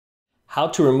How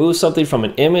to remove something from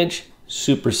an image,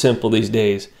 super simple these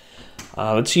days.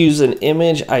 Let's use an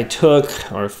image I took,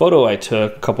 or a photo I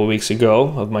took a couple weeks ago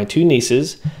of my two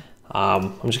nieces.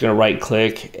 I'm just gonna right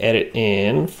click, edit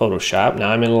in Photoshop. Now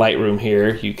I'm in Lightroom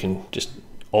here. You can just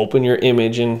open your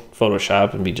image in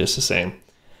Photoshop and be just the same.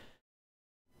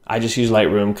 I just use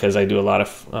Lightroom because I do a lot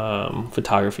of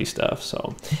photography stuff.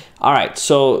 So, all right,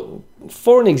 so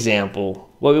for an example,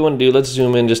 what we want to do, let's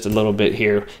zoom in just a little bit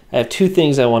here. I have two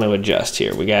things I want to adjust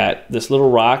here. We got this little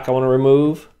rock I want to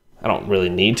remove. I don't really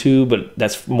need to, but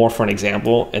that's more for an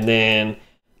example. And then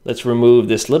let's remove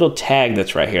this little tag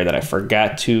that's right here that I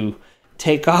forgot to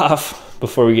take off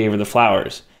before we gave her the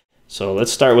flowers. So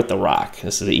let's start with the rock.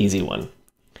 This is the easy one.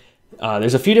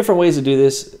 There's a few different ways to do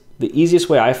this. The easiest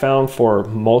way I found for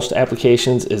most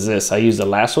applications is this. I use the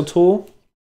Lasso tool.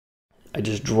 I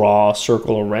just draw a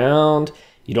circle around.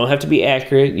 You don't have to be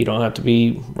accurate. You don't have to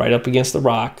be right up against the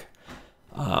rock.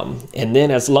 And then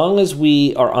as long as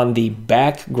we are on the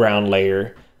background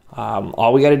layer,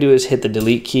 all we got to do is hit the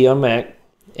delete key on Mac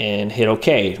and hit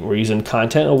OK. We're using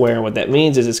content aware. What that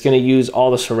means is it's going to use all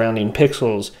the surrounding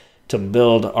pixels to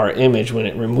build our image when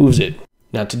it removes it.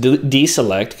 Now to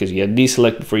deselect, because you got to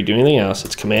deselect before you do anything else,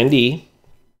 it's Command D.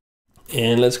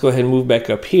 And let's go ahead and move back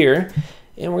up here.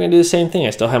 And we're going to do the same thing. I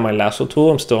still have my Lasso tool.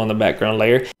 I'm still on the background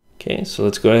layer. Okay, so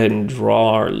let's go ahead and draw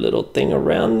our little thing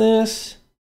around this.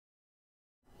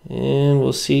 And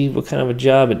we'll see what kind of a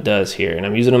job it does here. And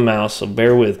I'm using a mouse, so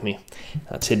bear with me.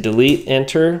 Let's hit delete,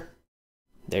 enter.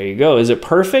 There you go. Is it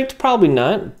perfect? Probably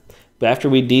not. But after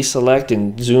we deselect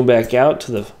and zoom back out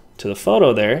to the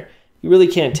photo there, you really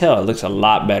can't tell. It looks a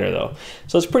lot better though.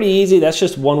 So it's pretty easy. That's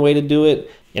just one way to do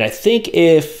it. And I think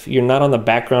if you're not on the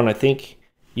background, I think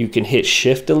you can hit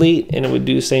Shift Delete and it would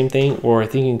do the same thing. Or I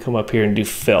think you can come up here and do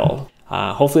Fill.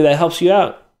 Hopefully that helps you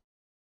out.